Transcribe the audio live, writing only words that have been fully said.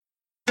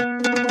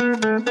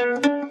Hello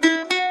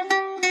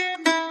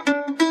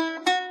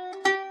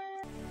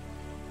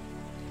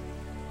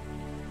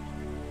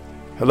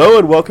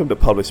and welcome to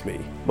Publish Me,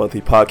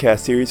 monthly podcast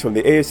series from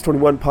the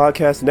AS21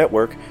 Podcast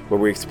Network, where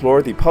we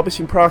explore the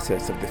publishing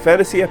process of the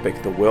fantasy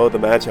epic, The Will of the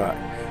Magi.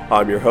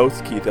 I'm your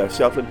host, Keith F.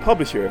 Shelton,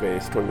 publisher of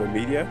AS21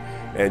 Media,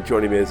 and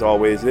joining me as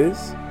always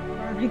is...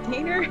 Barbara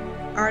Gaynor,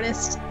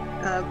 artist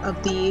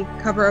of the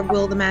cover of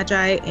Will of the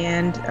Magi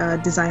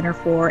and designer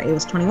for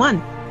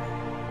AS21.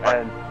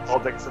 And Paul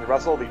Dixon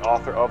Russell, the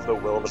author of The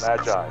Will of the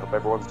Magi. Hope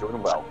everyone's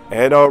doing well.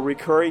 And our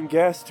recurring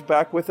guest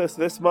back with us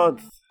this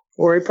month,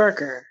 Corey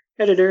Parker,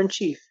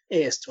 Editor-in-Chief,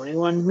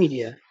 AS21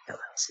 Media,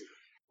 LLC.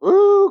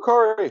 Woo,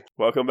 Corey!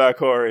 Welcome back,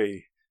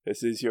 Corey.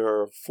 This is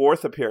your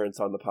fourth appearance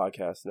on the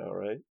podcast now,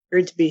 right?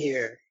 Great to be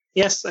here.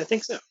 Yes, I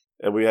think so.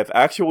 And we have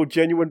actual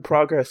genuine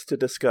progress to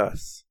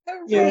discuss.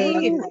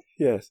 Hooray!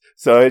 Yes.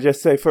 So I just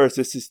say first,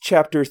 this is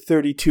chapter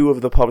 32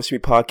 of the Publish Me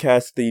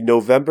podcast, the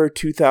November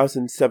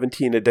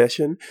 2017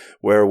 edition,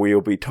 where we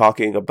will be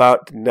talking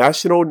about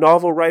National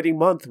Novel Writing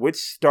Month, which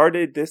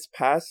started this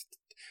past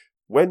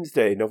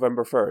Wednesday,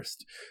 November 1st.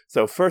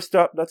 So first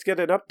up, let's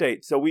get an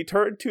update. So we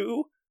turn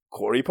to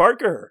Corey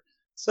Parker.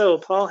 So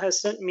Paul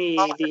has sent me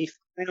the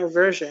final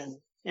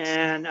version,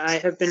 and I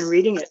have been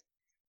reading it.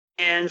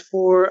 And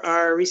for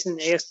our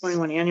recent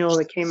AS21 annual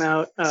that came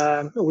out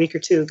a week or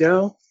two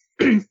ago,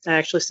 I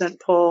actually sent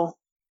Paul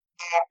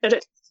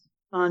edits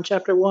on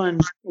chapter 1,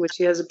 which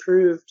he has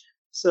approved.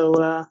 So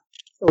a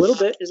little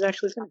bit is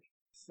actually finished.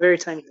 Very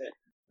tiny bit.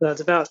 So it's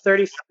about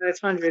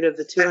 3,500 of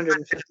the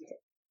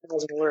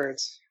 250,000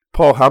 words.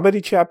 Paul, how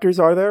many chapters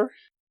are there?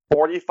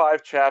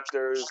 45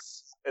 chapters,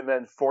 and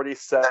then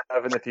 47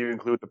 if you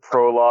include the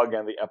prologue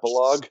and the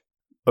epilogue.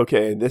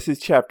 Okay, and this is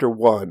chapter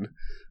 1.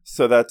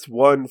 So that's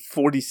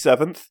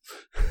 1/47th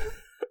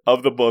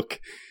of the book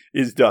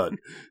is done.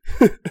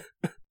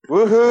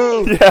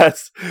 Woohoo!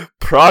 Yes,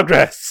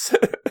 progress.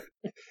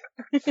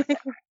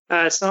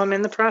 So I'm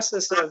in the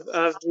process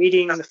of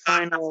reading the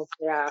final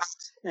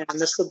draft, and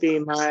this will be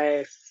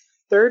my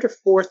third or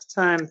fourth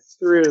time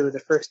through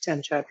the first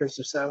 10 chapters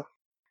or so.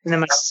 And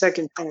then my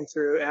second time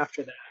through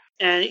after that.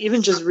 And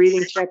even just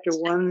reading chapter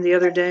 1 the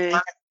other day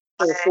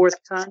for the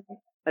fourth time,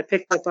 I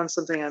picked up on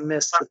something I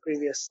missed the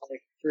previous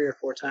 3 or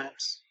 4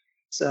 times.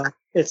 So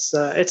it's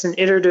an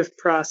iterative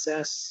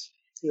process.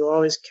 You'll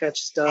always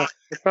catch stuff.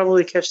 You'll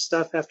probably catch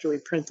stuff after we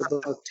print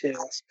the book too.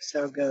 That's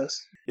how it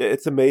goes. Yeah,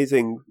 it's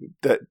amazing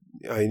that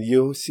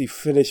you'll see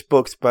finished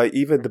books by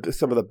even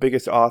some of the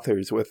biggest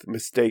authors with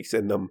mistakes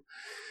in them.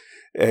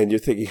 And you're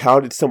thinking, how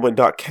did someone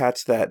not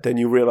catch that? Then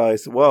you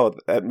realize, well,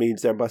 that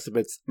means there must have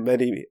been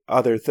many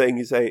other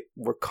things that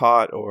were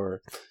caught,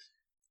 or,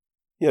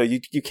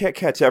 you can't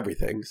catch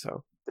everything.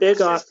 So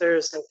big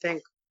authors, I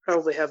think,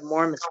 probably have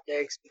more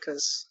mistakes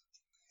because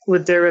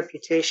with their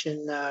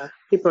reputation,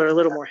 people are a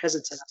little more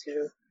hesitant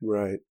to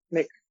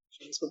make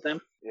connections with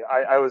them. Yeah,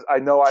 I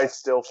know I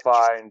still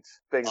find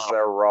things that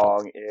are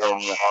wrong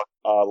in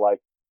like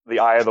The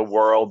Eye of the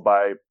World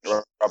by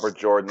Robert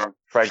Jordan,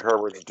 Frank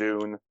Herbert's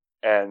Dune,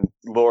 and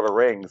Lord of the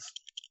Rings.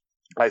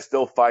 I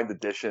still find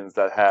editions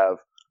that have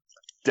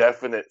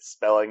definite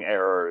spelling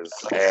errors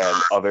and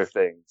other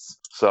things.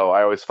 So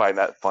I always find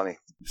that funny.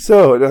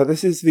 So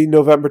this is the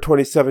November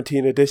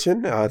 2017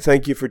 edition.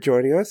 Thank you for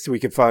joining us. We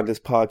can find this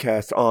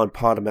podcast on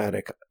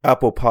Podomatic,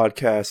 Apple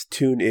Podcasts,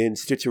 TuneIn,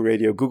 Stitcher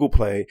Radio, Google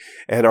Play,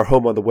 and our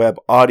home on the web,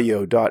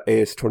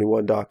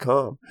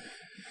 audio.as21.com.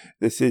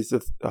 This is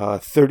the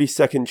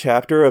 32nd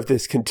chapter of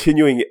this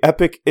continuing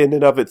epic in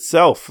and of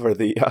itself for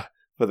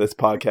this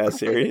podcast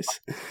series.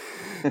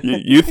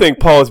 You think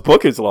Paul's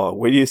book is long.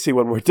 Wait do you see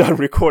when we're done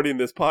recording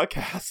this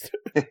podcast?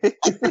 You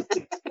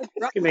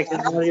can make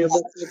an audio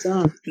book of its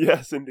own.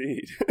 Yes,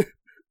 indeed.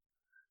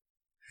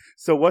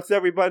 So what's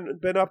everyone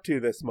been up to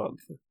this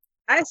month?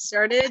 I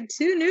started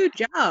 2 new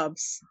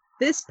jobs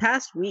this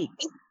past week.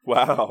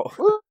 Wow.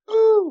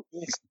 Woo!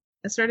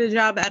 I started a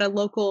job at a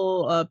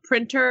local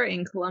printer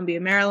in Columbia,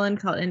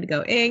 Maryland called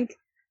Indigo Ink.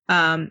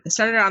 I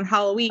started on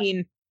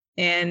Halloween,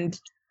 and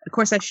of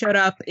course I showed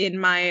up in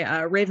my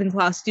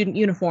Ravenclaw student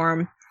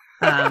uniform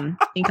in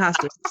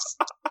costumes.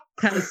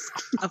 Because,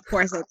 of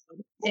course, I did.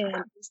 And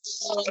there's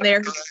someone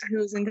there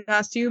who's in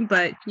costume,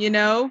 but,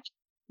 now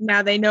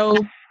they know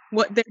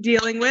what they're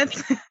dealing with.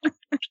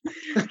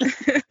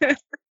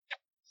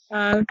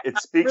 It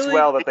speaks really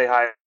well that they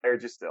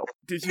hired you still.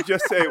 Did you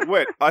just say,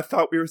 wait, I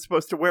thought we were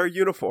supposed to wear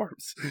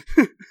uniforms?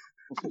 Yeah,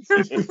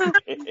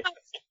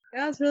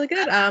 it's really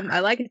good. I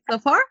like it so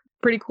far.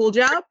 Pretty cool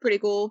job, pretty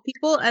cool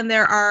people, and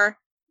there are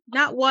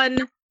not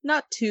 1,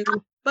 not 2,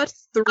 but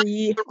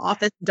 3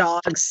 office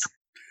dogs.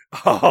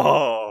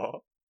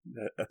 Oh,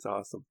 that's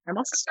awesome. I'm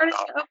also starting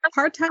a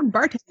part-time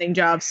bartending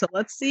job, so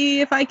let's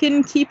see if I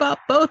can keep up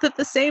both at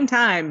the same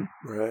time.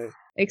 Right.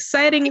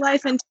 Exciting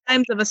life and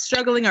times of a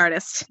struggling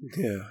artist.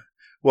 Yeah.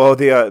 Well,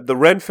 the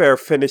Ren Fair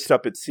finished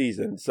up its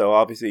season, so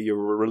obviously you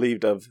were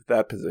relieved of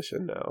that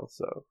position now.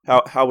 So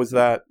how was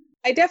that?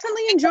 I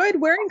definitely enjoyed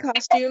wearing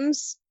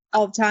costumes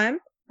all the time,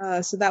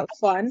 so that was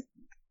fun.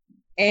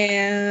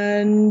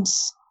 And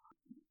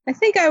I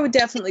think I would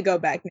definitely go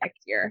back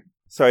next year.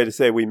 Sorry to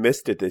say we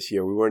missed it this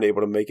year. We weren't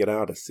able to make it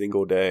out a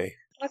single day.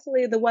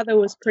 Luckily, the weather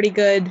was pretty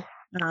good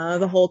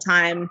the whole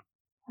time.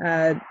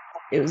 It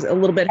was a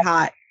little bit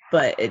hot,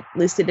 but at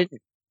least it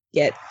didn't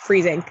get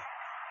freezing.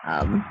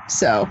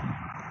 So,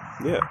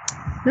 yeah.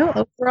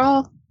 No,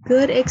 overall,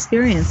 good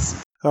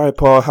experience. All right,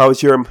 Paul, how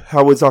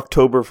was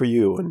October for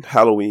you and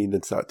Halloween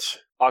and such?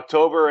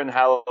 October and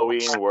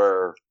Halloween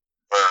were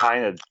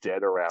kind of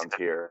dead around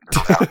here.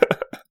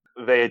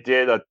 They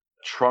did a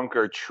trunk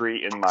or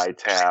treat in my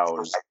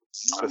town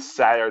the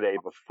Saturday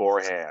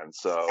beforehand,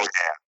 so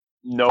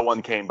no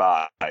one came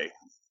by,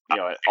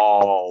 at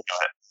all,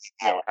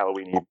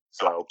 Halloween Eve.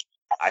 So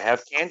I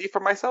have candy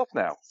for myself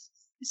now.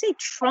 You say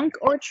trunk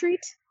or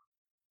treat?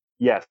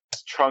 Yes,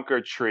 trunk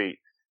or treat.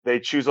 They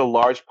choose a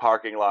large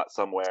parking lot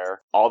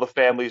somewhere. All the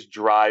families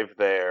drive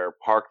there,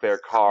 park their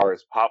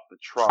cars, pop the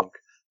trunk,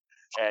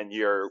 and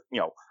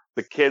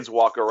the kids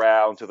walk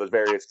around to the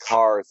various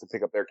cars to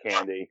pick up their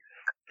candy,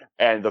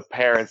 and the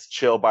parents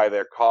chill by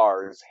their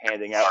cars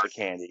handing out the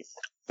candy.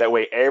 That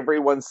way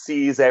everyone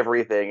sees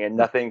everything and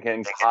nothing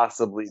can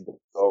possibly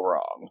go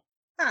wrong.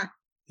 Huh.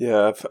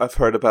 Yeah, I've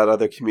heard about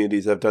other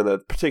communities that have done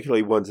that,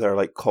 particularly ones that are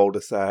like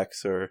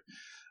cul-de-sacs or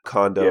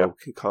condo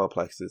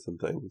complexes and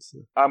things.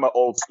 I'm an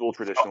old school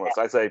traditionalist.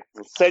 I say,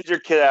 send your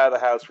kid out of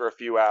the house for a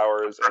few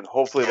hours and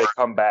hopefully they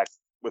come back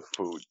with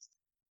food.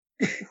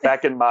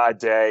 Back in my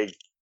day,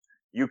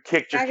 you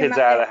kicked your kids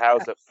out of the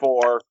house at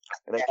 4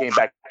 and they came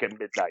back at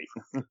midnight.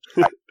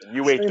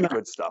 You ate the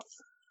good stuff.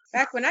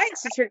 Back when I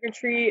used to trick or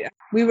treat,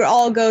 we would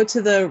all go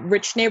to the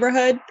rich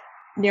neighborhood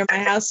near my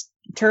house,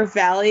 Turf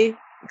Valley,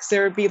 because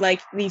there would be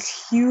like these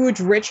huge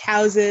rich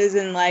houses,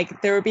 and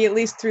like there would be at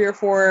least 3 or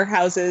 4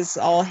 houses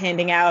all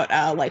handing out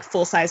like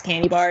full-size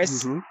candy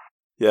bars. Mm-hmm.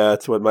 Yeah,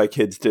 that's what my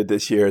kids did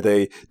this year.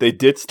 They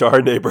ditched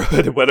our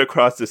neighborhood and went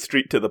across the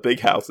street to the big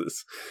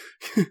houses.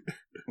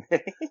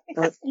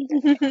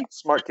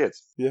 Smart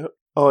kids. Yeah.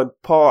 Oh, and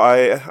Paul,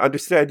 I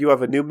understand you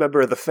have a new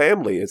member of the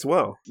family as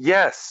well.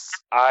 Yes,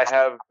 I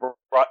have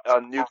brought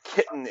a new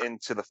kitten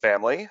into the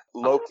family.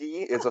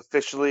 Loki is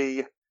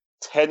officially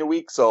 10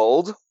 weeks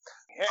old.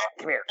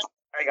 Come here.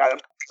 I got him.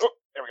 Oh,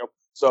 there we go.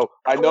 So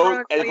I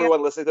know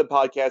everyone listening to the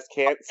podcast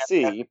can't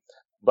see,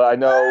 but I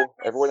know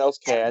everyone else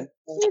can.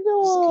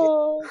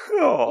 Oh,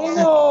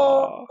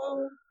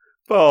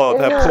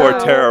 that poor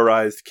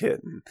terrorized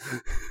kitten.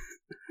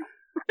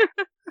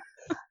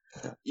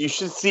 You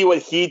should see what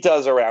he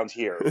does around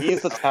here.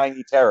 He's the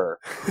tiny terror.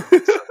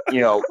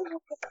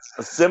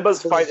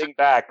 Simba's fighting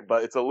back,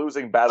 but it's a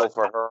losing battle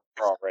for her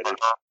already.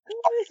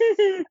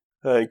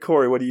 Hey,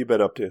 Corey, what have you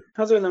been up to?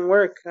 Other than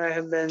work, I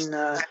have been.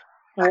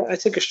 I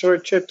took a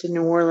short trip to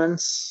New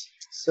Orleans,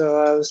 so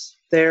I was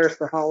there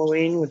for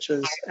Halloween, which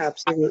was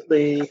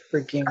absolutely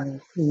freaking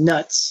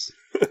nuts.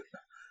 A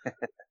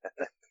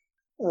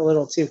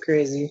little too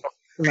crazy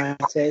for my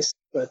taste,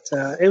 but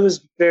it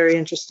was very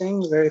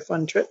interesting, very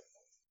fun trip.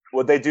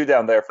 What'd they do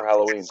down there for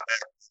Halloween?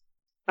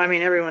 I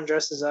mean, everyone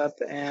dresses up,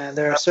 and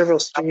there are several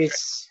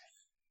streets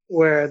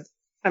where,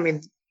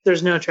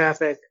 there's no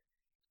traffic,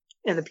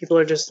 and the people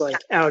are just, like,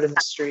 out in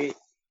the street.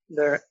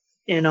 They're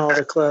in all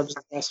the clubs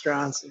and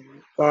restaurants and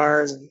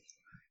bars, and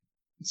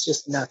it's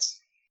just nuts.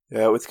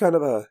 Yeah, it was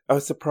I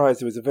was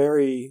surprised. It was a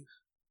very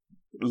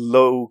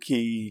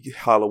low-key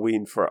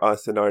Halloween for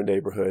us in our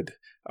neighborhood.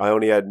 I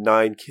only had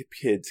 9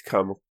 kids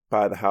come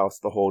by the house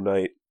the whole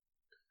night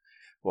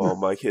while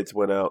my kids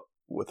went out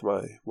with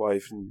my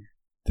wife and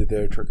did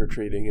their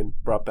trick-or-treating and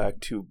brought back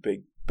 2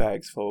 big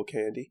bags full of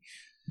candy.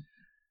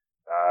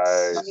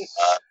 Nice.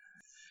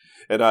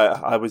 And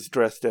I was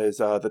dressed as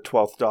the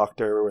 12th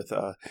Doctor with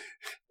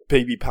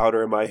baby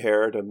powder in my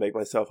hair to make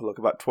myself look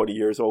about 20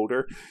 years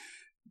older.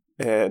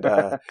 And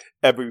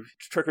every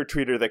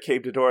trick-or-treater that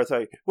came to the door was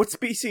like, what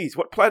species?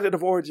 What planet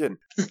of origin?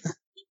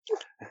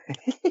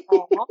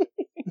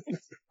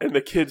 And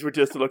the kids would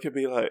just look at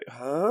me like,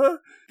 huh?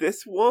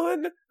 This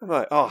one? I'm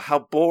like, oh, how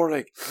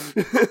boring.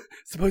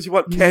 Suppose you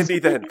want candy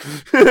then.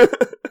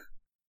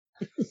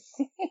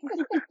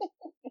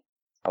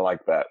 I like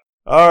that.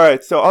 All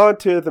right, so on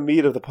to the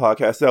meat of the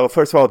podcast. So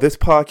first of all, this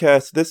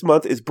podcast this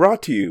month is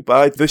brought to you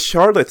by the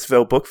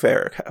Charlottesville Book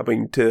Fair,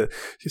 coming to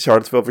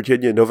Charlottesville,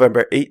 Virginia,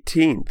 November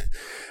 18th,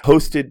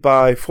 hosted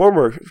by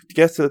former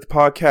guest of the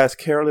podcast,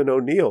 Carolyn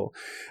O'Neill.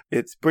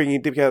 It's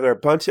bringing together a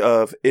bunch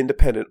of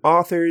independent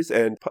authors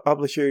and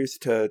publishers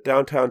to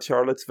downtown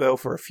Charlottesville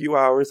for a few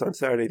hours on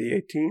Saturday the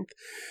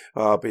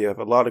 18th. We have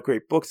a lot of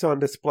great books on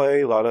display,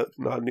 a lot of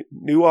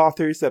new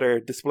authors that are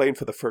displaying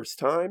for the first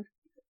time.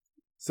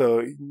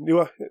 So,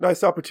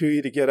 nice opportunity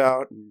to get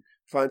out and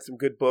find some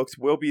good books.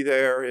 We'll be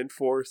there in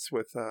force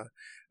with,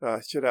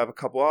 should have a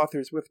couple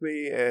authors with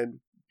me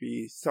and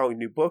be selling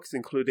new books,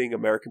 including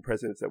American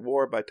Presidents at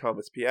War by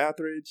Thomas P.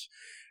 Atheridge.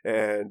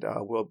 And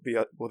will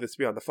this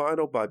be on the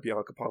final by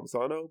Bianca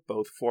Palmisano,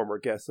 both former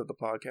guests of the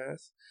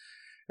podcast.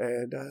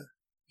 And we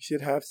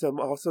should have some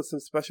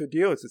special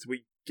deals as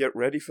we get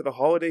ready for the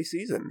holiday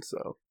season.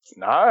 So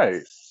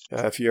nice.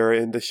 If you're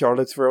in the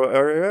Charlottesville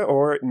area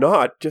or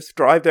not, just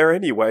drive there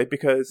anyway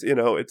because,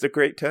 it's a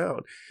great town.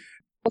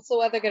 What's the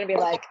weather going to be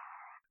like?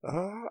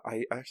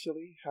 I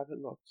actually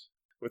haven't looked.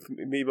 With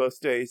me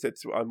most days,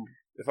 it's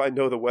if I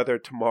know the weather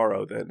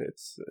tomorrow, then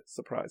it's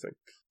surprising.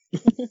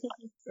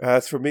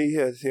 As for me,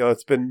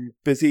 it's been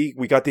busy.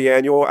 We got the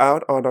annual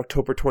out on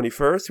October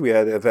 21st. We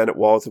had an event at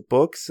Walls of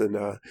Books, and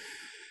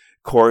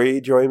Corey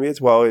joined me,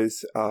 as well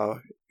as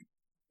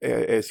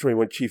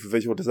AS21 Chief of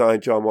Visual Design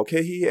John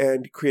Mulcahy,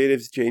 and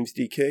creatives James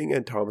D. King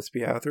and Thomas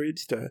B.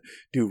 Etheridge to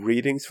do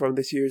readings from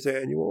this year's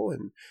annual.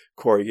 And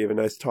Corey gave a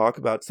nice talk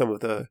about some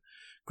of the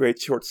great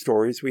short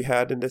stories we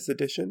had in this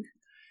edition.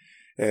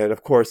 And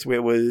of course,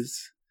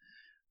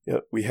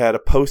 we had a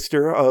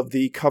poster of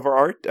the cover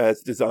art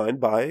as designed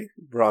by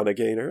Rana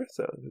Gaynor,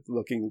 so it's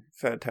looking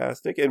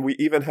fantastic. And we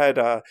even had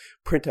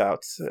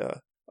printouts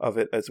of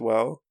it as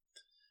well,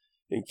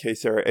 in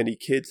case there are any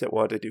kids that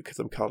want to do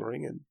some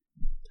coloring. And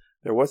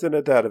there wasn't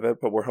at that event,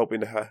 but we're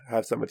hoping to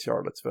have some at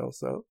Charlottesville.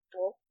 So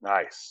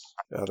nice.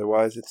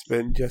 Otherwise, it's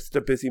been just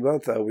a busy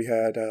month. We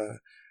had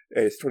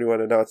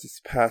AS21 announced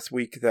this past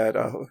week that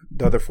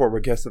another former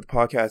guest of the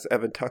podcast,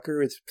 Evan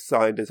Tucker, is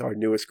signed as our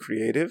newest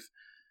creative.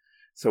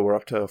 So we're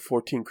up to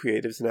 14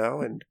 creatives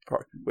now, and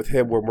with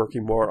him, we're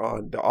working more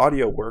on the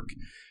audio work.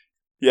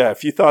 Yeah,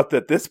 if you thought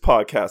that this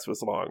podcast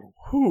was long,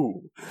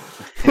 whoo.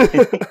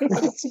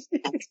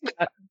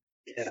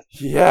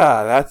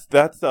 Yeah,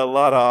 that's a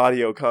lot of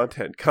audio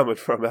content coming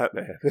from that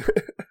man.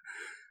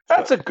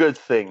 That's a good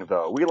thing,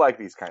 though. We like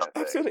these kind of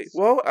things. Absolutely.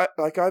 Well,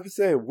 like I was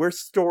saying, we're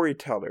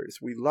storytellers.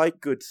 We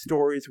like good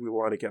stories. We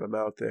want to get them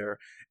out there.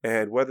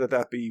 And whether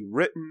that be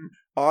written,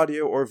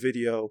 audio, or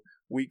video,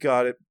 we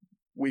got it.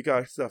 We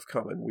got stuff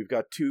coming. We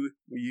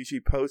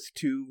usually post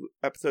 2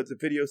 episodes of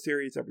video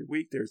series every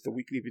week. There's the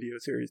weekly video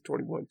series,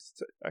 21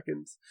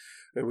 seconds.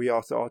 And we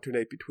also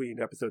alternate between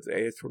episodes of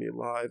AS21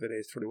 Live and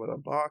AS21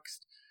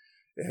 Unboxed.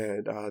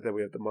 And then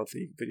we have the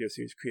monthly video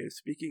series, Creative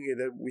Speaking. And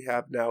then we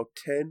have now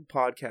 10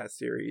 podcast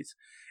series,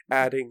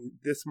 adding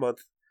this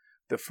month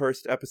the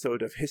first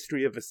episode of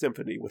History of a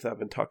Symphony with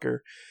Evan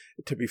Tucker,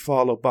 to be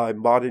followed by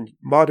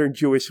Modern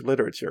Jewish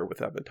Literature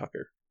with Evan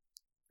Tucker,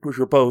 which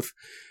are both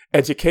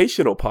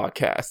educational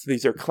podcasts.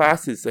 These are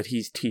classes that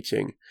he's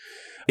teaching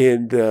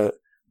in the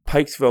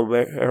Pikesville,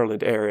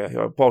 Maryland area,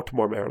 or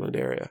Baltimore, Maryland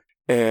area.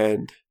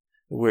 And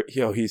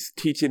he's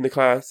teaching the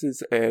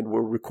classes, and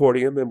we're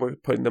recording them, and we're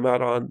putting them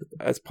out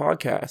as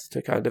podcasts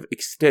to kind of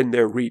extend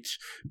their reach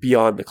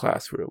beyond the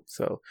classroom.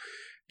 So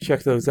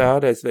check those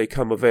out as they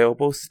come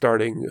available,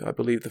 starting, I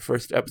believe, the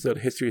first episode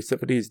of History of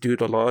Symphony is due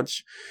to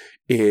launch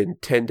in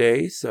 10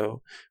 days.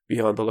 So be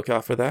on the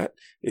lookout for that.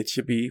 It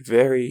should be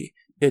very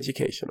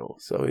educational,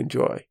 so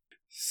enjoy.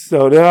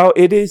 So now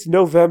it is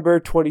November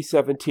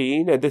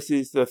 2017, and this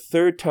is the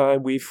 3rd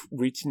time we've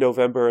reached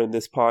November in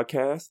this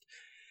podcast.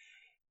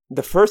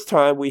 The first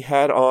time we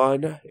had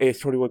on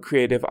AS21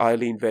 creative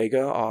Eileen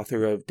Vega,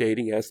 author of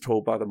Dating as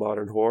Told by the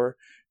Modern Whore,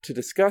 to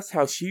discuss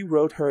how she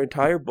wrote her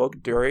entire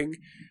book during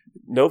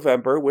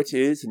November, which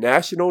is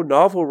National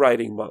Novel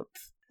Writing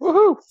Month.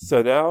 Woohoo!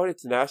 So now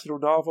it's National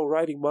Novel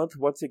Writing Month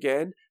once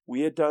again.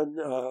 We had done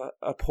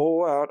a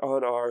poll out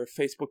on our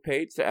Facebook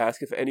page to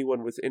ask if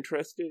anyone was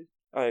interested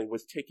and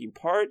was taking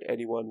part,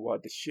 anyone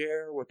wanted to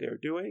share what they were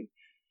doing.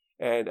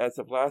 And as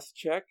of last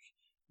check,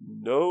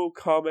 no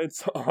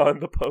comments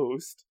on the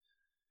post.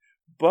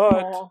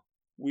 But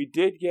we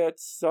did get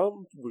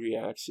some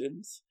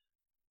reactions,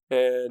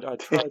 and I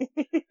tried.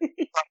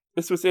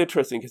 This was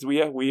interesting because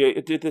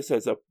we did this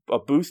as a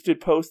boosted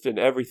post and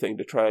everything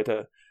to try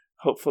to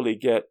hopefully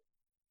get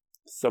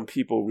some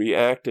people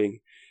reacting.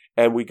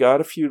 And we got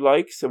a few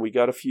likes and we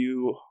got a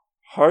few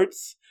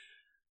hearts.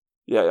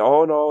 Yeah,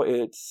 all in all,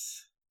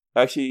 it's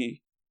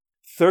actually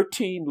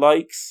 13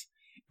 likes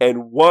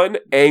and 1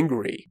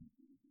 angry.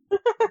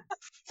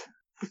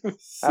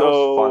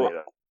 So,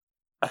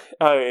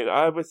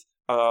 that was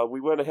funny, though. We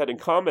went ahead and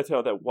commented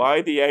on that.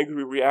 Why the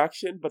angry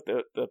reaction? But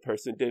the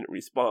person didn't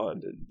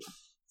respond. And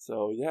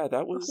so, yeah,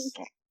 that was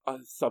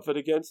something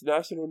against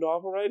National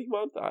Novel Writing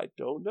Month. I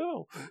don't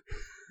know.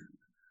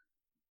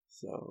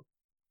 So,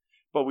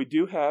 but we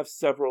do have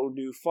several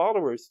new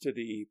followers to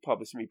the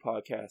Publish Me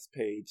podcast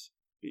page,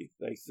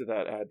 thanks to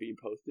that ad being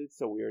posted.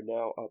 So we are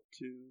now up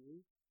to,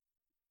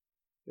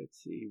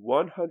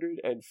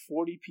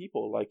 140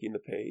 people liking the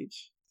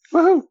page.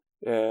 Woohoo!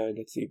 And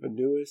let's see, the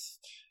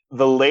newest.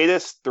 The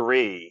latest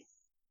 3,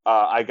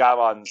 I got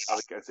on,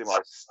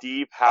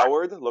 Steve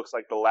Howard, looks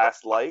like the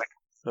last like.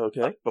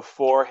 Okay.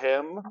 Before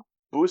him,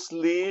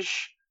 Buslij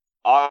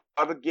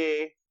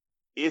Arge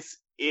is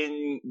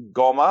in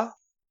Goma.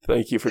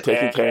 Thank you for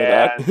taking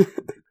care of that.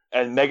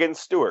 And Megan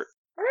Stewart.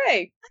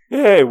 Hooray!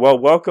 Hey, well,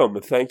 welcome.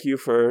 Thank you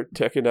for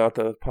checking out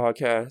the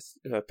podcast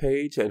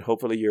page, and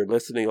hopefully you're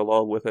listening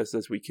along with us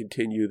as we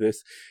continue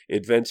this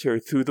adventure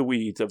through the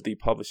weeds of the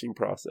publishing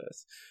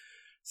process.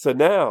 So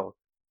now,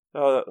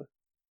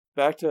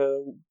 back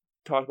to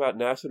talk about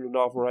National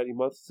Novel Writing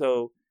Month.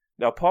 So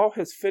now Paul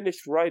has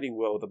finished writing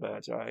Will of the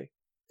Magi.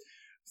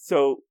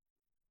 So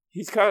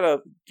he's kind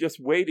of just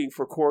waiting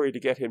for Corey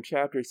to get him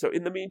chapters. So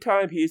in the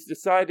meantime, he's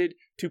decided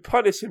to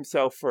punish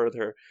himself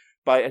further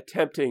by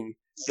attempting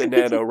the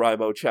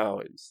NaNoWriMo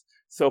challenge.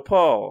 So,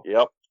 Paul,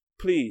 Yep.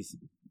 please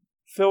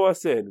fill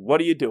us in. What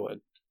are you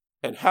doing?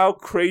 And how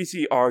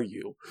crazy are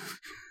you?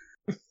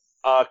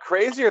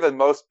 Crazier than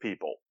most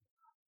people.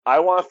 I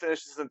want to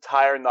finish this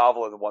entire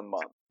novel in 1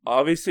 month.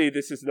 Obviously,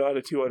 this is not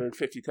a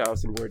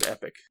 250,000 word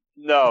epic.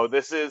 No,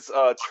 this is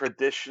a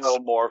traditional,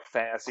 more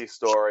fantasy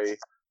story.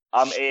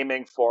 I'm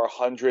aiming for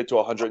 100 to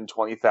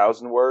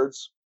 120,000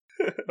 words.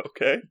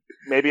 Okay.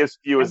 Maybe as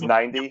few as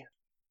 90.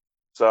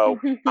 So,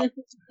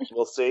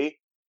 we'll see.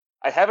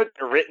 I haven't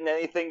written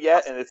anything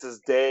yet, and this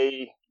is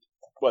day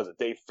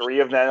 3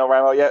 of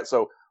NaNoWriMo yet,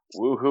 so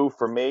woohoo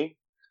for me.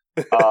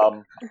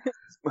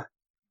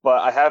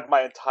 But I have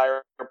my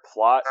entire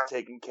plot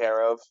taken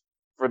care of.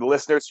 For the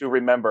listeners who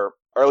remember,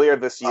 earlier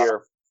this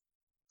year,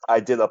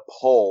 I did a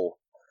poll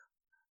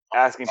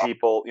asking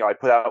people, I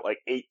put out like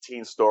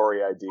 18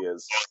 story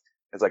ideas.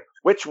 It's like,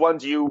 which one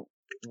do you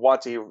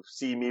want to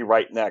see me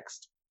write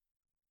next?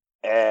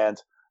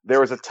 And there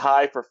was a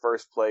tie for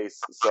first place,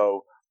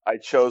 so I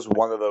chose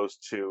one of those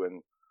two,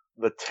 and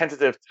the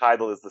tentative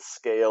title is The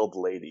Scaled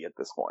Lady at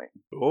this point.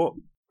 Oh.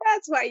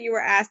 That's why you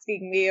were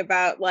asking me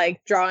about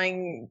like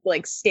drawing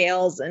like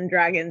scales and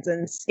dragons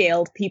and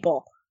scaled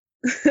people.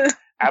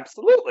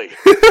 Absolutely.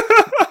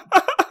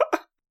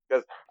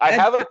 Because I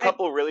have a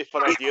couple really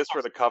fun ideas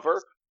for the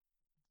cover,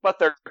 but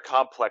they're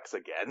complex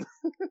again.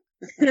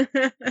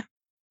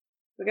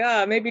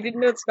 Like, maybe you didn't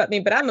know this about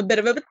me, but I'm a bit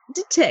of a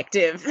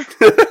detective.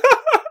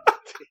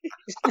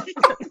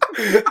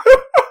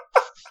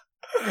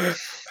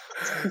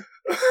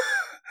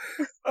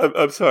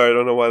 I'm sorry, I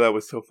don't know why that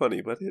was so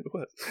funny, but it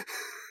was.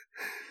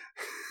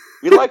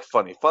 We like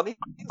funny. Funny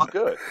is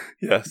good.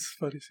 Yes,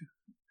 funny.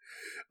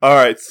 All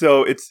right,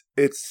 so it's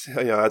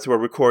as we're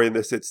recording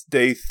this, it's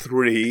day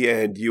 3,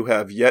 and you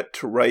have yet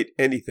to write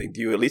anything.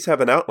 Do you at least have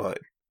an outline?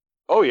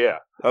 Oh yeah,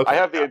 Okay. I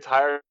have the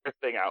entire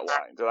thing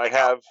outlined, and I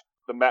have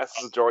the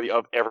vast majority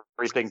of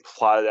everything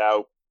plotted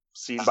out,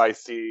 scene by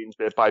scene,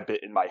 bit by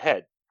bit in my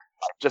head.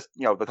 Just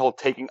the whole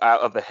taking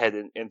out of the head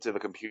into the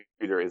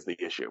computer is the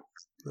issue.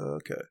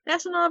 Okay.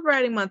 National Novel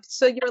Writing Month.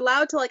 So you're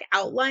allowed to like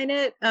outline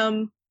it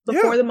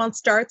before the month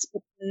starts,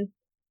 but then,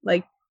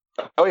 like.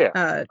 Oh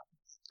yeah.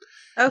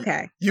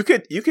 Okay. You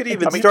could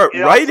even I mean, start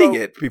it writing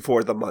also- it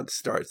before the month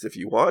starts if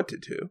you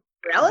wanted to.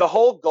 Really? The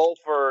whole goal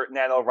for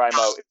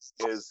NaNoWriMo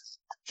is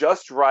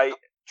just try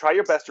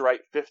your best to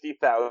write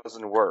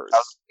 50,000 words.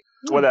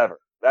 Whatever.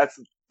 That's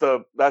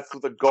the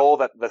goal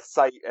that the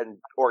site and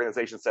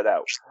organization set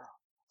out.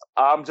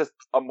 I'm just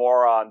a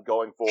moron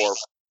going for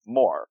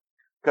more.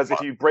 Because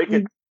if you break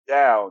it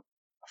down,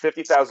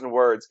 50,000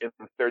 words in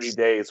 30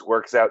 days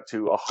works out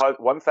to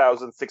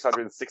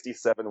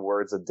 1,667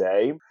 words a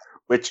day,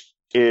 which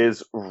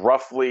is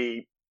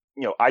roughly,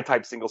 I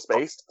type single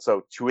spaced,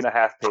 so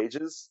 2.5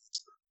 pages,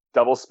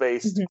 double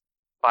spaced,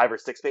 5 or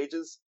 6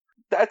 pages.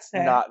 That's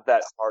not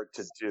that hard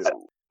to do.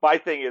 My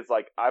thing is,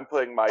 like, I'm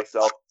putting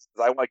myself,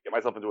 because I want to get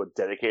myself into a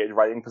dedicated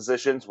writing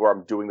positions where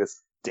I'm doing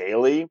this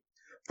daily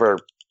for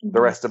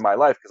the rest of my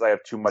life, because I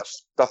have too much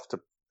stuff to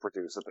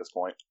produce at this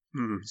point.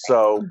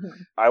 So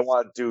I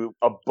want to do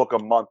a book a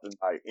month in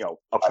my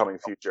upcoming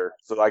future.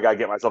 So I gotta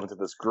get myself into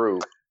this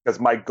groove, because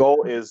my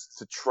goal is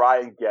to try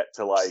and get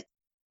to like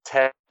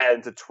 10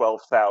 to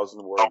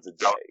 12,000 words a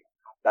day.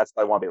 That's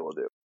what I want to be able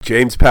to do.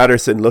 James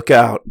Patterson, look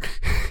out.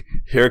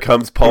 Here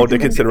comes Paul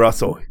Dickinson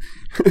Russell.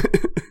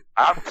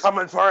 I'm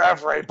coming for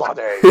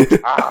everybody.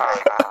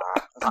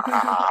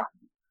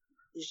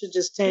 You should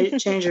just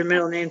change your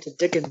middle name to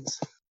Dickens.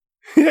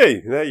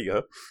 Hey, there you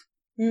go.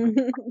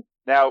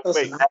 Now, That's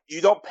wait, nice.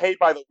 you don't pay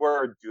by the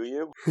word, do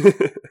you?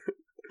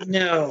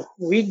 No,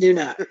 we do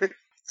not.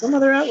 Some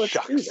other outlets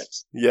do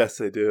this.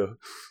 Yes, I do.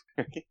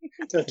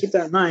 So keep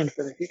that in mind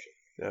for the future.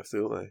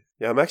 Absolutely.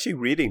 Yeah, I'm actually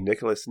reading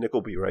Nicholas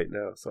Nickleby right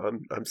now, so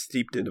I'm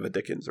steeped into the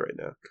Dickens right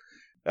now.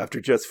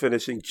 After just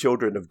finishing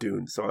Children of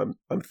Dune, so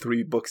I'm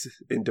 3 books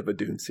into the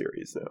Dune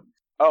series now.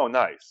 Oh,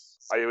 nice.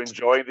 Are you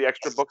enjoying the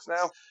extra books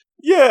now?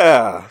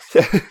 Yeah.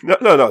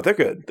 No, they're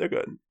good. They're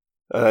good.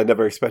 I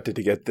never expected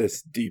to get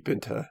this deep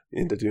into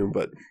Dune,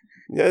 but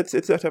yeah, it's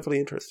definitely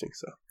interesting.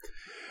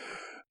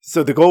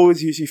 So the goal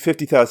is usually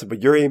 50,000,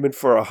 but you're aiming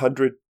for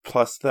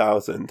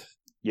 100,000+.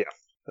 Yeah.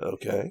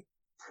 Okay.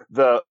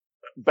 The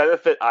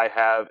benefit I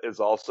have is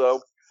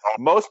also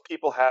most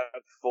people have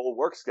full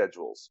work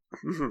schedules.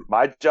 Mm-hmm.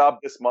 My job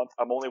this month,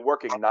 I'm only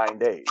working 9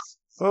 days.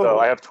 Oh. So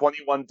I have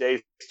 21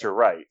 days to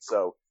write.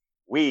 So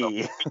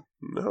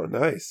Oh,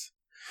 nice.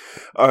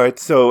 All right.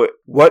 So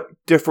what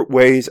different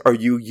ways are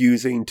you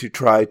using to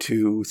try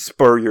to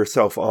spur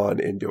yourself on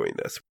in doing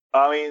this?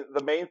 I mean,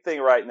 the main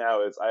thing right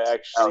now is I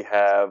actually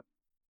have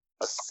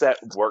a set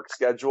work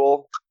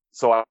schedule.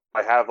 So I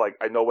have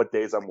I know what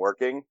days I'm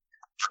working.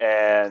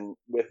 And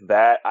with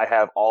that, I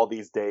have all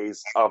these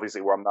days,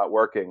 obviously, where I'm not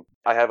working.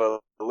 I have a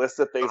list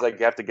of things I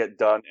have to get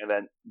done. And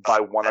then by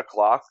 1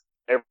 o'clock,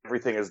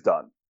 everything is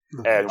done.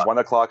 And 1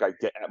 o'clock, I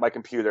get at my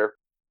computer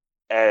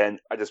and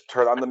I just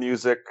turn on the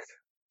music,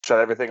 shut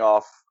everything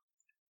off.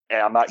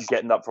 And I'm not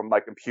getting up from my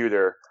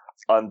computer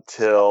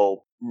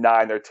until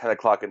 9 or 10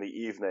 o'clock in the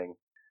evening.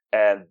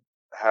 And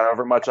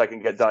however much I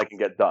can get done,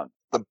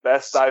 the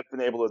best I've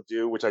been able to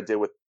do, which I did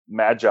with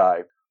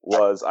Magi,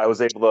 was I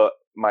was able to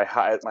my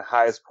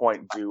highest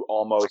point do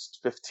almost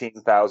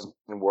 15,000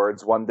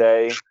 words one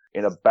day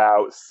in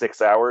about 7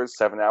 hours.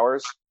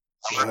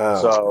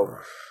 Wow. So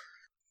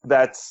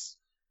that's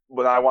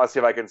when I want to see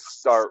if I can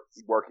start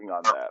working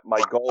on that.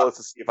 My goal is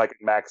to see if I can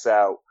max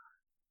out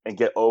and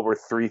get over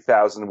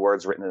 3,000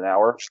 words written an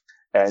hour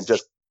and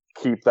just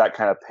keep that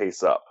kind of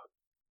pace up.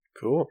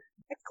 Cool.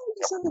 I can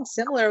do something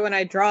similar when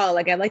I draw.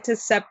 Like I like to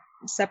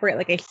separate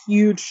like a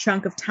huge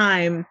chunk of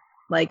time,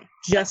 like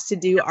just to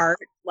do art,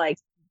 like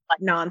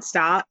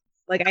nonstop.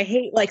 Like I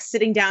hate like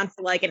sitting down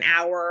for like an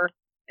hour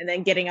and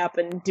then getting up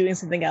and doing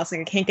something else.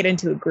 Like I can't get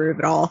into a groove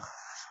at all.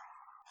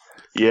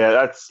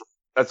 Yeah,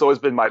 that's always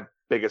been my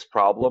biggest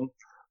problem.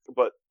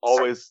 But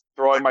always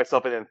throwing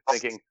myself in and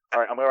thinking,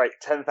 all right, I'm going to write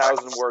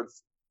 10,000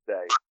 words a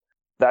day.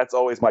 That's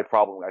always my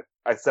problem.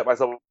 I set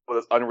myself with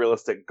this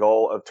unrealistic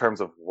goal in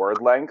terms of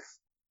word length.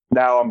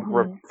 Now I'm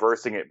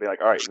reversing it, being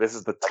like, all right, this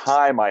is the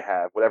time I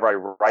have. Whatever I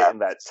write in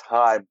that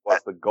time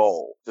was the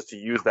goal, just to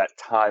use that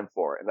time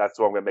for it. And that's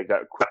why I'm going to make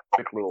that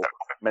quick little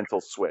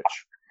mental switch.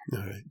 All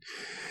right.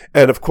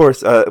 And of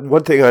course,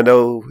 one thing I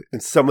know in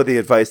some of the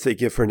advice they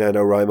give for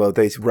NaNoWriMo,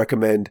 they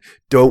recommend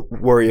don't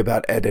worry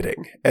about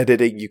editing.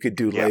 Editing you could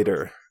do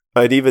later.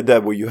 And even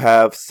then, will you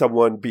have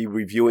someone be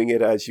reviewing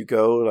it as you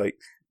go, like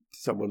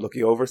someone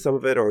looking over some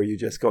of it, or are you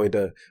just going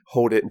to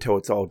hold it until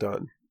it's all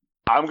done?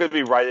 I'm going to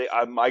be writing.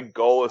 My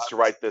goal is to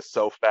write this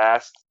so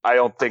fast. I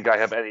don't think I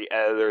have any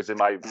editors in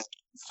my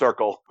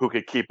circle who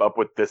could keep up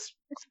with this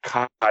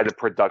kind of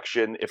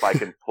production if I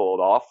can pull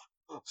it off.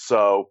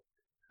 So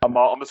I'm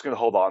just going to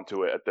hold on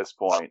to it at this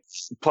point.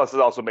 Plus, it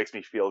also makes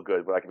me feel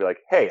good when I can be like,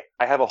 hey,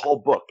 I have a whole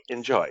book.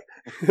 Enjoy.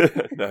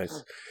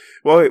 Nice.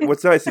 Well,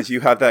 what's nice is you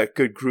have that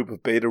good group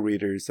of beta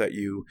readers that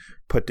you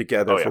put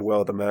together for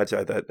Well the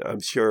Magi that I'm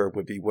sure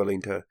would be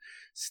willing to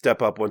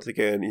step up once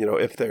again,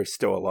 if they're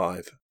still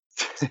alive.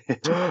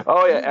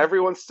 Oh, yeah.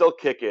 Everyone's still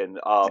kicking,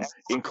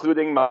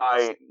 including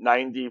my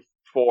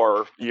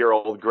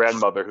 94-year-old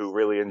grandmother who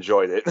really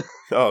enjoyed it.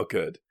 Oh,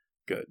 good.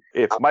 Good.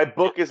 If my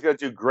book is going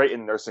to do great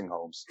in nursing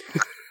homes.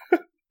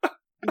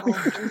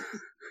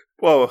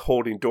 Well,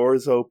 holding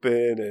doors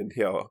open and,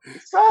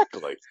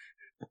 Exactly.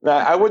 Now,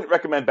 I wouldn't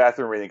recommend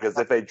bathroom reading because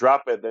if they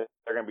drop it, they're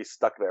going to be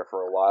stuck there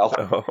for a while.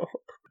 Oh.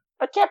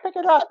 I can't pick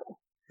it up.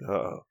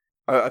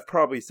 I've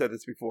probably said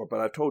this before,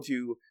 but I've told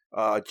you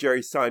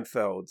Jerry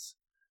Seinfeld's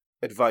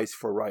advice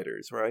for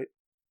writers, right?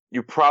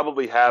 You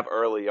probably have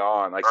early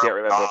on. I can't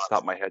remember off the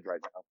top of my head right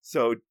now.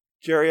 So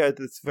Jerry had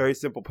this very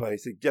simple plan. He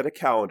said, get a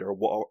calendar, a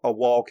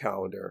wall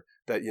calendar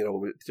that,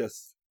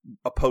 just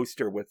a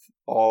poster with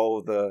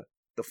all the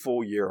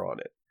full year on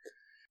it.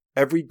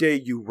 Every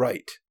day you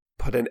write,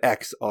 put an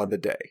X on the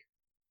day.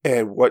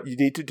 And what you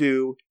need to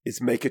do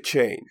is make a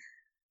chain.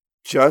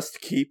 Just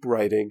keep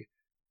writing.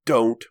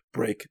 Don't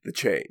break the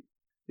chain.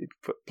 You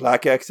put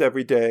black X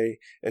every day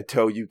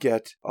until you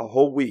get a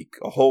whole week,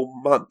 a whole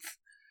month,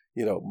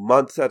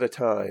 months at a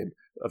time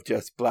of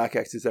just black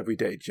X's every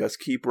day. Just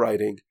keep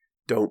writing.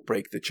 Don't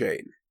break the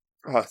chain.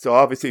 So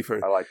obviously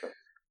for I like that.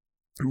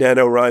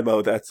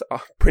 NaNoWriMo, that's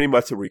pretty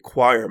much a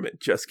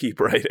requirement. Just keep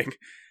writing.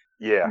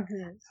 Yeah.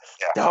 Mm-hmm.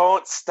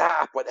 Don't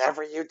stop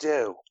whatever you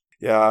do.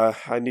 Yeah,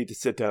 I need to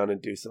sit down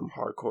and do some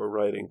hardcore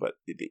writing, but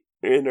the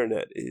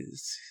internet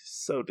is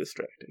so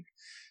distracting,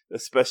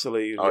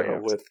 especially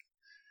with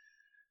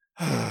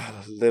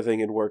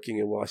living and working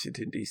in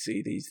Washington,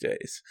 D.C. these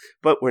days.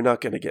 But we're not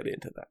going to get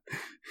into that.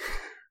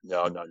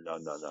 No.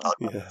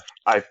 Yeah.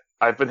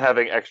 I've been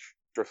having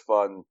extra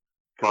fun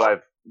because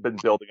I've been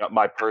building up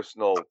my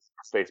personal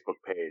Facebook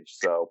page,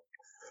 so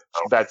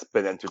that's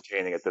been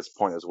entertaining at this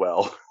point as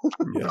well.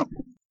 Yeah.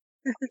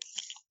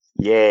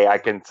 Yeah, I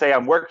can say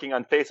I'm working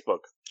on Facebook.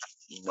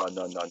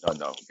 No.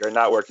 You're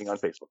not working on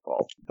Facebook,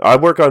 Paul. I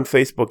work on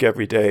Facebook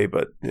every day,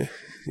 but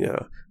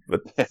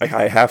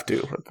I have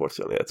to,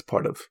 unfortunately. That's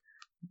part of,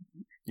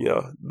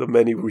 the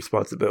many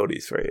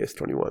responsibilities for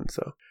AS21.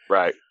 So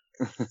Right.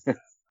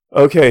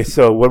 Okay,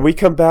 so when we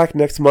come back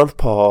next month,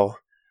 Paul,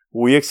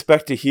 we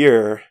expect to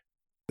hear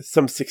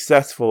some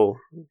successful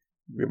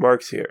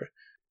remarks here.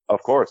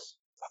 Of course.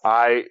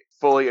 I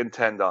fully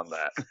intend on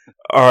that.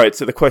 All right,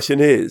 so the question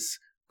is,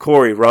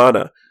 Corey,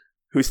 Rana,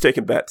 who's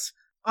taking bets?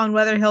 On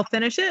whether he'll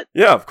finish it?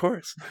 Yeah, of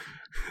course.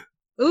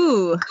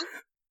 Ooh,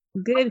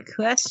 good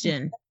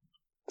question.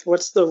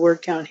 What's the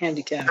word count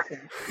handicap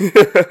here?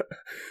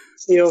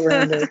 It's the over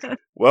under.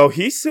 Well,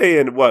 he's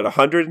saying,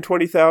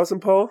 120,000,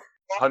 Paul?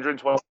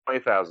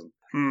 120,000.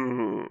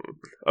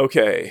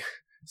 Okay.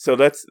 So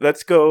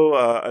let's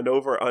go an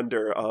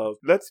over-under of,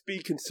 let's be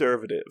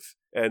conservative,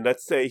 and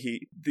let's say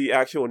the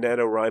actual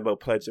NaNoWriMo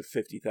pledge of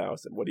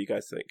 50,000. What do you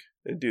guys think?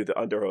 And do the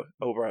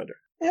over-under.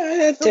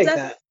 Yeah, I'd take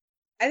that.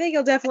 I think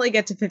he'll definitely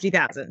get to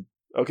 50,000.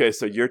 Okay,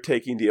 so you're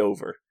taking the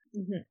over.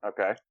 Mm-hmm.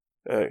 Okay.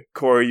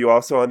 Corey, you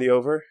also on the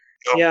over?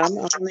 Yeah, I'm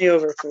on the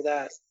over for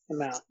that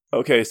amount.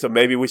 Okay, so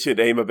maybe we should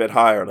aim a bit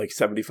higher, like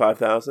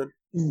 75,000?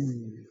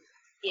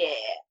 Yeah.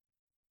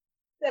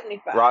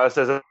 75. Rana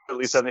says at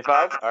least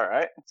 75? All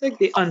right. Take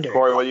the under.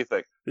 Corey, what do you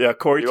think? Yeah,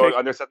 Corey You going takes...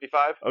 under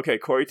 75? Okay,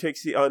 Corey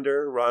takes the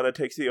under, Rana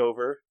takes the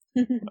over.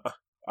 I All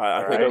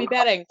think... What are we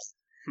betting?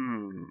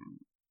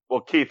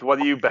 Well, Keith, what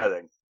are you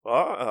betting?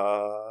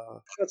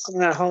 Got some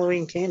of that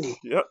Halloween candy.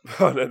 Yep.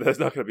 There's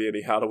not going to be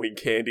any Halloween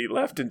candy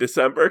left in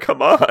December.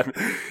 Come on.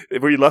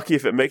 We're lucky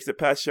if it makes it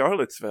past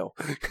Charlottesville.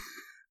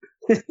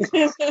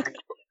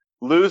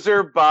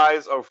 Loser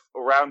buys a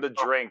round of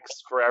drinks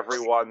for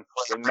everyone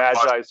when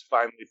Magi's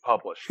finally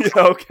published.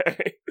 Yeah,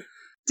 okay.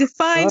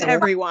 Define Alright.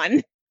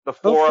 everyone. The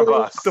four of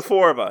us. The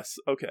four of us.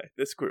 Okay,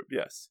 this group,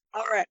 yes.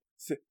 All right.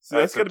 So All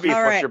right, that's going to be... Keith,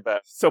 All what's right. your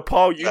bet? So,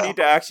 Paul, you need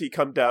to actually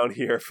come down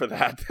here for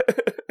that.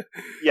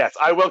 Yes,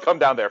 I will come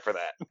down there for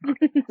that.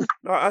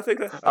 No, I think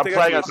that, I'm planning on that's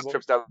some reasonable.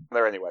 trips down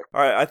there anyway.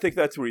 All right, I think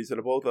that's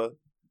reasonable.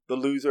 The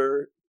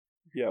loser,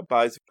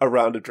 buys a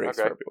round of drinks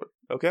Okay. for everyone.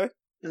 Okay?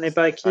 And they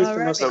buy Keith the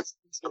Alright. most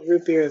expensive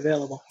root beer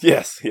available.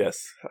 Yes. Yeah,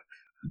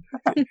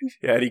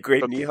 any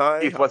great So, knee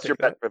high? Keith, I'll what's take your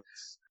that. bet for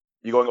this?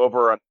 You going over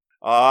or under?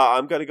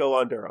 I'm going to go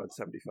under on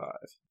 75.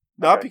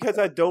 Not Okay. because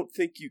I don't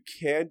think you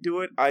can do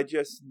it. I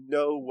just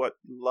know what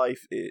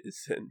life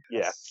is, and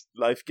Yes.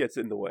 life gets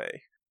in the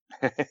way.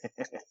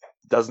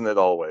 Doesn't it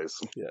always?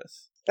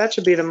 Yes. That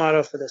should be the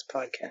motto for this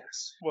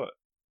podcast. What?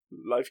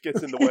 Life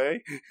gets in the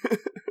way?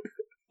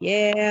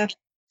 Yeah.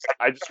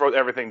 I just wrote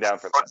everything down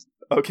for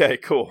that. Okay,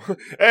 cool.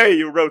 Hey,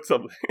 you wrote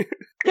something.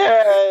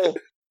 Yay!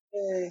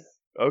 Yay.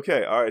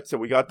 Okay, all right. So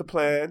we got the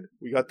plan.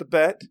 We got the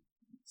bet.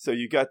 So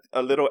you got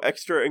a little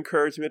extra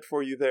encouragement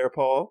for you there,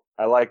 Paul.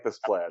 I like this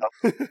plan.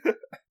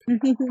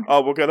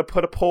 We're going to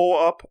put a poll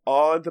up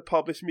on the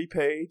Publish Me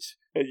page,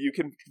 and you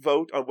can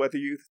vote on whether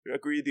you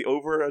agree the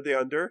over or the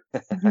under.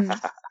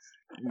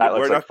 That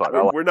looks like fun.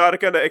 I like- We're not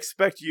going to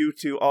expect you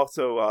to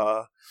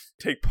also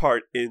take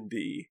part in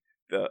the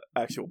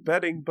actual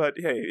betting, but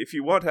hey, if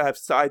you want to have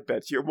side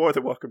bets, you're more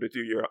than welcome to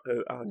do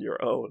on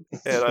your own.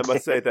 And I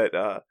must say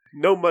that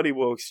no money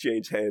will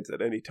exchange hands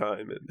at any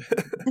time. And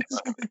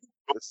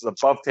This is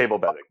above table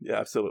betting. yeah,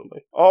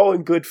 absolutely. All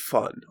in good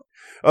fun.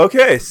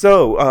 Okay,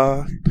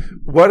 so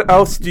what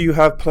else do you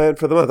have planned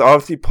for the month?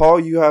 Obviously, Paul,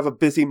 you have a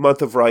busy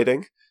month of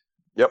writing.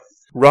 Yep.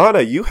 Rana,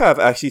 you have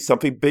actually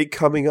something big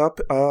coming up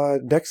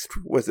next,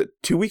 was it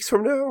 2 weeks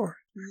from now? Or?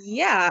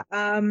 Yeah.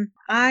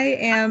 I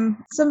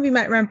am, some of you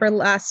might remember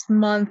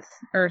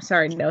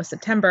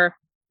September,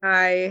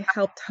 I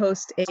helped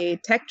host a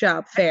tech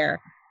job fair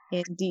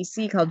in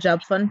DC called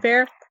Job Fun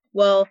Fair.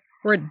 Well,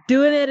 we're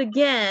doing it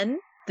again,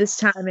 this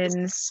time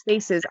in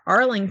Spaces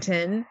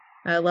Arlington,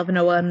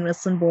 1101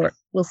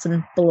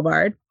 Wilson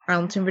Boulevard,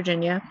 Arlington,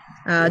 Virginia.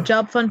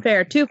 Job Fun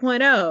Fair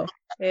 2.0.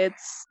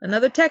 It's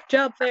another tech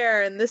job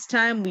fair, and this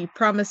time we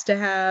promise to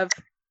have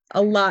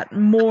a lot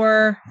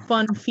more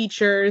fun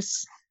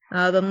features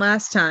than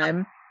last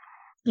time,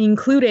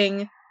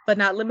 including, but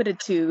not limited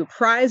to,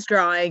 prize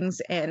drawings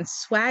and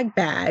swag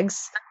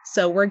bags.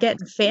 So we're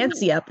getting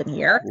fancy up in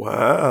here.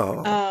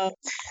 Wow.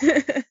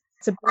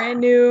 It's a brand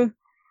new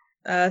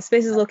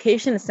Spaces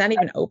location. It's not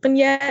even open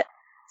yet.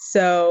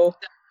 So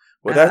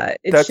Well,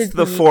 it that's should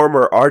the be-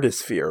 former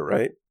Artisphere,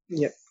 right?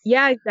 Yep.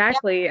 Yeah,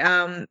 exactly.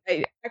 I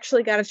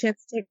actually got a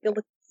chance to take a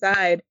look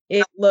inside.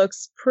 It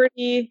looks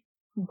pretty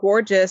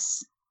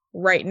gorgeous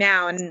right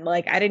now, and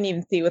I didn't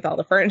even see with all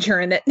the furniture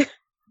in it.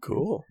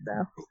 Cool.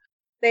 So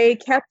they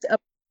kept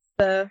up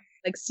the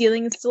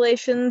ceiling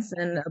installations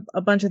and a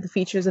bunch of the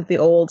features of the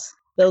old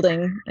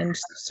building and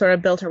just sort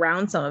of built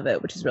around some of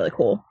it, which is really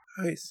cool.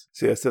 Nice.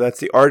 So that's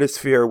the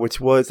Artisphere,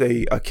 which was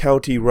a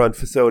county-run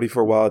facility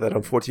for a while that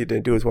unfortunately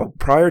didn't do as well.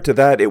 Prior to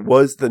that, it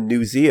was the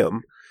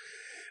museum,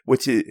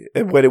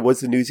 and when it was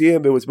the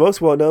museum, it was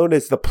most well known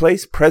as the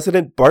place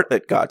President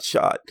Bartlett got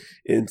shot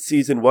in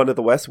season 1 of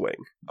The West Wing.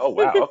 Oh,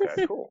 wow.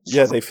 Okay, cool.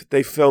 Yeah,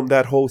 they filmed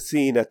that whole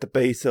scene at the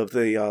base of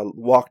the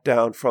walk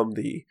down from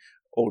the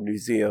old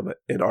museum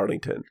in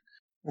Arlington.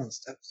 On the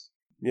steps.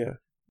 Yeah,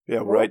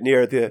 right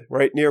near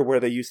where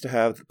they used to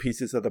have the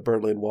pieces of the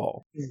Berlin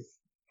Wall.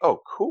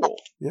 Oh, cool.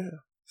 Yeah.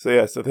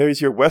 So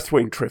there's your West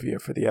Wing trivia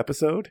for the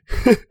episode.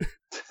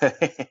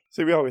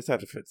 So we always have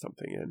to fit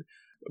something in.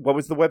 What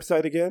was the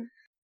website again?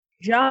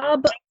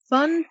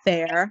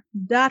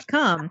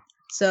 jobfunfair.com.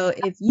 So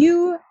if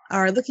you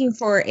are looking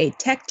for a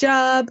tech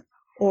job,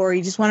 or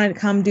you just wanted to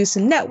come do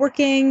some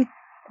networking,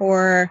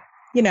 or,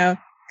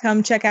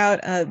 come check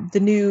out the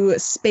new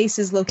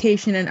Spaces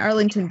location in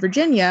Arlington,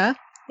 Virginia,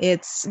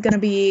 it's going to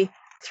be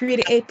 3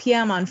 to 8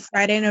 p.m. on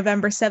Friday,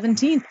 November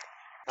 17th.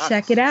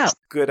 Check it out.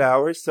 Good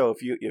hours. So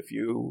if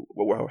you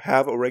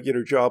have a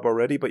regular job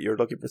already, but you're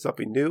looking for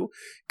something new,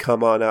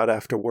 come on out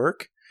after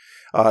work.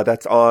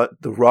 That's on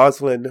the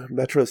Roslyn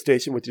Metro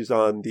Station, which is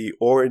on the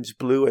orange,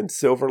 blue, and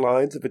silver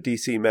lines of a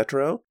DC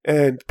Metro.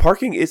 And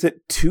parking isn't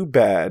too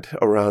bad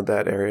around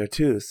that area,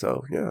 too.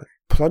 So, yeah,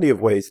 plenty of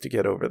ways to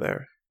get over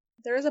there.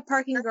 There is a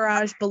parking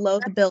garage below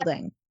the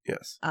building,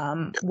 Yes.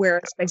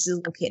 where Spaces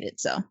is located.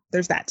 So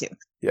there's that, too.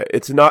 Yeah,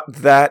 it's not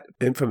that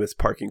infamous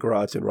parking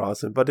garage in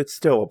Roslyn, but it's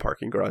still a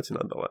parking garage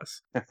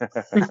nonetheless.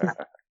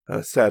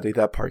 Sadly,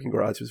 that parking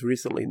garage was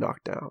recently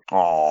knocked down.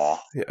 Aw.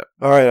 Yeah.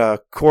 All right,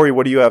 Corey,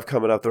 what do you have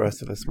coming up the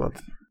rest of this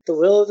month? The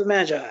Will of the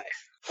Magi.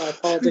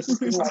 Paul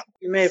Dixon.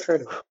 You may have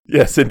heard of it.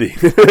 Yes, indeed.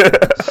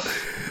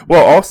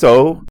 Well,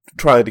 also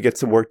trying to get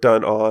some work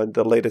done on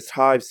the latest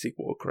Hive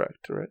sequel,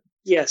 correct? Right?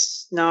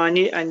 Yes. No, I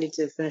need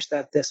to finish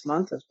that this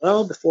month as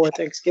well before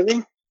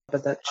Thanksgiving,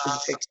 but that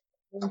shouldn't take too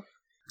long.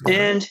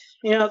 And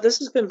this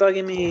has been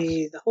bugging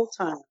me the whole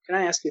time. Can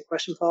I ask you a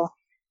question, Paul?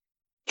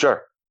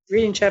 Sure.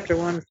 Reading chapter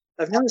 1,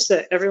 I've noticed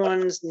that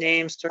everyone's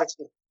name starts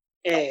with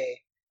A,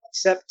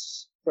 except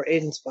for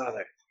Aiden's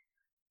father.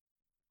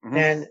 Mhm.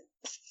 And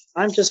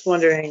I'm just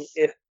wondering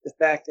if the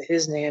fact that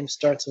his name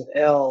starts with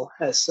L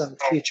has some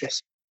future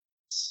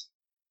sense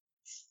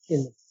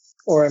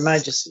or am I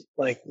just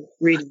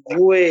reading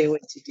way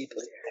too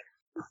deeply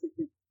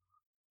here?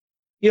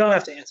 You don't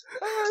have to answer.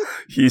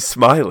 He's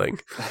smiling.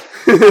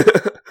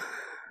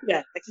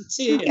 Yeah, I can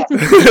see it.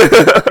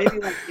 Maybe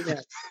like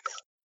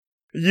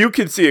You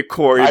can see it,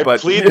 Corey, I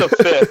but plead the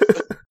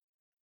fifth.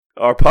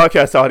 Our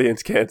podcast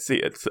audience can't see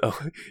it. So,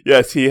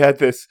 yes, he had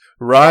this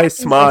wry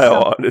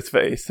smile on his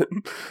face.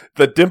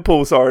 The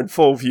dimples are in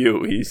full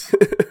view. He's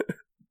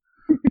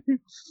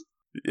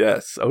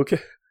yes,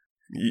 okay.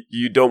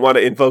 You don't want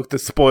to invoke the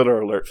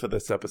spoiler alert for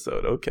this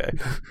episode. Okay.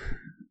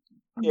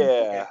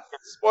 Yeah.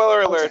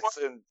 Spoiler alerts,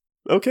 and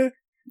Okay.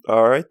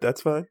 All right,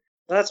 that's fine.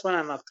 That's when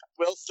I'm up.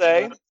 will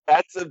say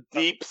that's a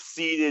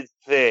deep-seated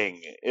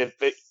thing. If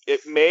it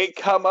may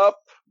come up,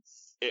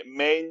 it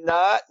may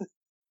not.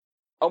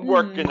 I'm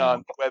working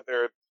on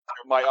whether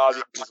my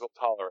audiences will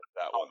tolerate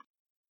that one.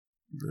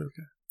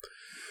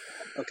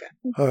 Okay.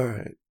 All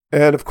right.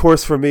 And of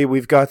course, for me,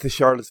 we've got the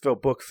Charlottesville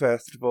Book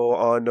Festival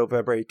on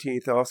November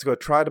 18th. I'm also going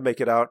to try to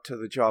make it out to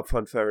the Job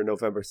Fun Fair on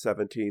November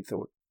 17th.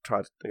 And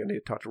I need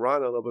to talk to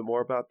Ron a little bit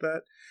more about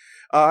that.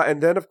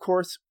 And then, of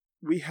course,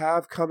 we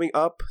have coming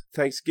up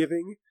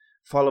Thanksgiving,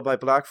 followed by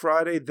Black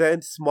Friday,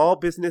 then Small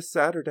Business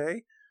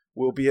Saturday.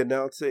 We'll be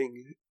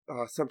announcing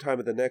sometime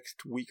in the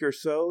next week or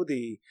so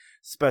the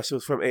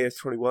specials from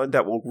AS21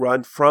 that will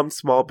run from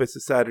Small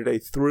Business Saturday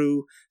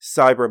through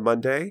Cyber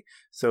Monday.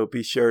 So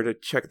be sure to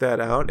check that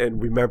out.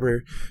 And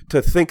remember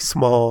to think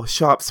small,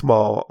 shop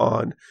small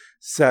on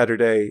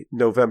Saturday,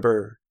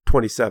 November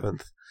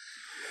 27th.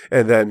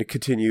 And then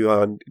continue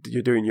on,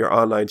 you're doing your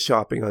online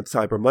shopping on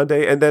Cyber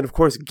Monday. And then, of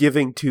course,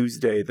 Giving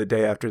Tuesday, the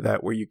day after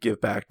that, where you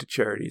give back to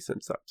charities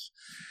and such.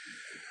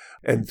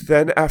 And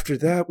then after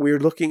that, we're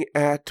looking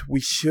at, we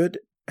should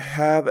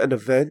have an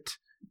event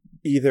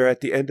either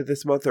at the end of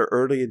this month or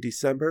early in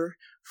December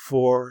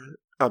for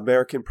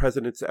American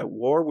Presidents at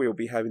War. We will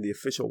be having the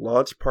official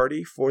launch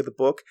party for the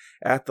book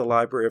at the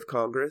Library of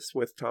Congress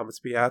with Thomas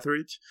B.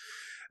 Etheridge.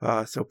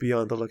 So be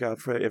on the lookout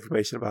for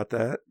information about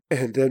that.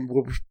 And then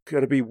we're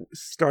going to be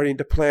starting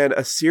to plan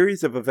a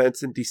series of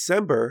events in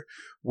December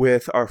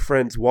with our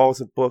friends Walls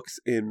and Books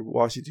in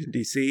Washington,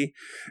 D.C.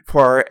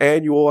 for our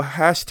annual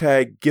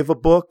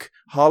 #GiveABook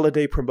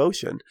holiday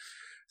promotion.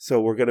 So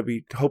we're going to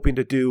be hoping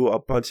to do a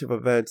bunch of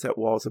events at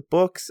Walls and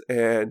Books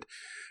and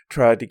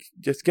try to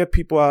just get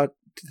people out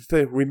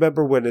to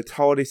remember when it's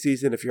holiday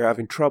season, if you're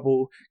having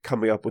trouble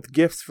coming up with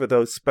gifts for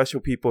those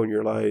special people in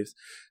your lives,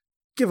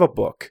 give a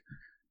book.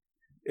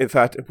 In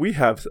fact, we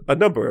have a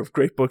number of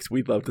great books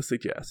we'd love to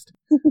suggest.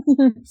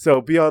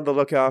 So be on the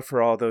lookout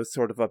for all those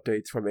sort of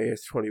updates from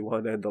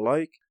AS21 and the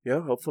like.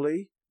 Yeah,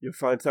 hopefully you'll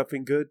find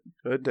something good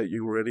that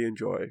you really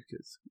enjoy,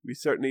 because we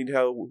certainly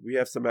know we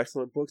have some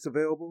excellent books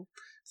available,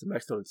 some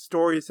excellent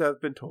stories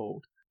have been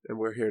told, and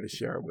we're here to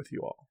share them with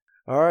you all.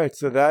 All right,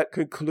 so that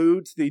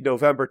concludes the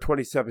November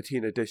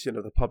 2017 edition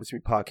of the Publish Me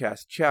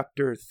Podcast,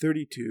 Chapter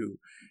 32,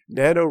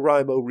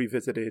 NaNoWriMo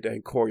Revisited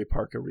and Corey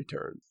Parker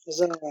Returns.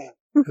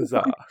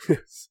 Huzzah.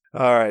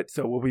 All right,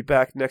 so we'll be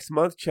back next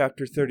month,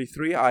 Chapter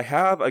 33. I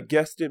have a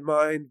guest in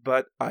mind,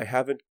 but I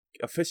haven't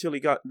officially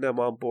gotten them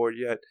on board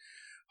yet.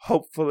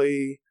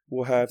 Hopefully,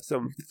 we'll have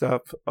some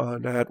stuff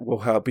on that.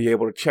 We'll be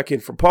able to check in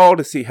from Paul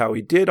to see how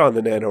he did on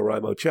the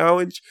NaNoWriMo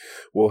Challenge.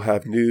 We'll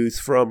have news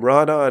from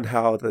Rana on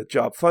how the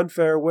Job Fun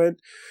Fair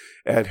went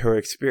and her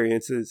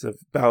experiences of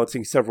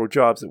balancing several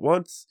jobs at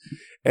once.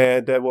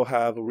 And then we'll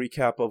have a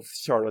recap of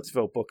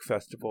Charlottesville Book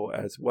Festival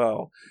as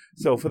well.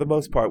 So for the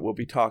most part, we'll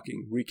be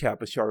talking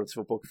recap of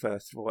Charlottesville Book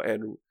Festival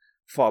and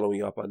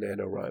following up on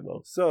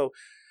NaNoWriMo. So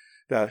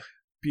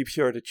be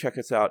sure to check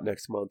us out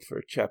next month for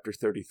Chapter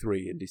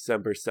 33 in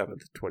December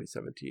 7th,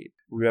 2017.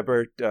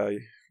 Remember,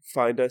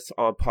 find us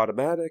on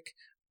Podomatic,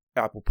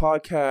 Apple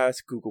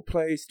Podcasts, Google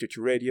Play,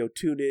 Stitcher Radio,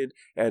 TuneIn,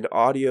 and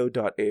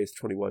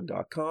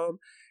audio.as21.com.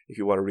 If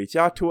you want to reach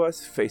out to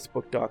us,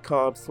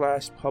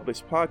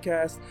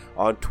 facebook.com/publishpodcast,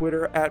 on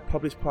Twitter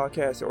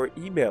 @publishpodcast, or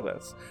email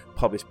us,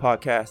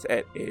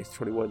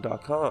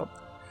 publishpodcast@as21.com.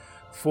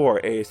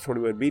 For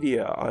AS21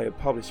 Media, I am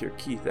publisher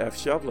Keith F.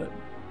 Shovlin.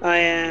 I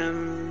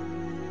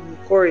am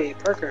Corey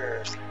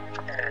Parker,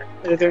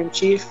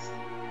 Editor-in-Chief,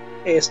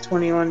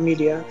 AS21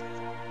 Media,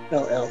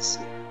 LLC.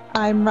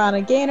 I'm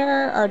Rana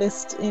Gaynor,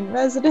 Artist in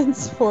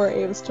Residence for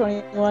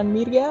AS21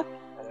 Media.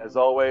 And as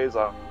always,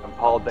 I'm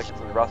Paul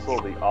Dickinson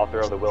Russell, the author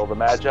of The Will of the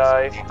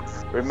Magi.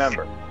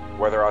 Remember,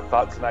 where there are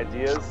thoughts and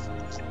ideas,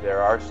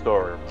 there are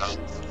stories.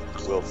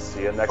 We'll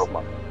see you next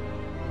month.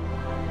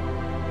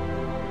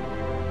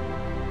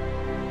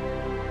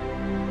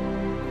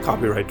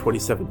 Copyright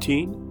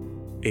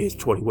 2017.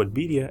 AS21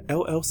 Media,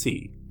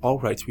 LLC. All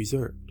rights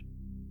reserved.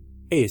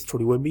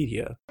 AS21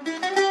 Media.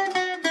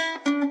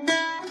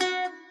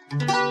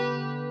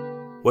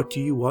 What do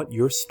you want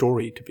your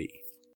story to be?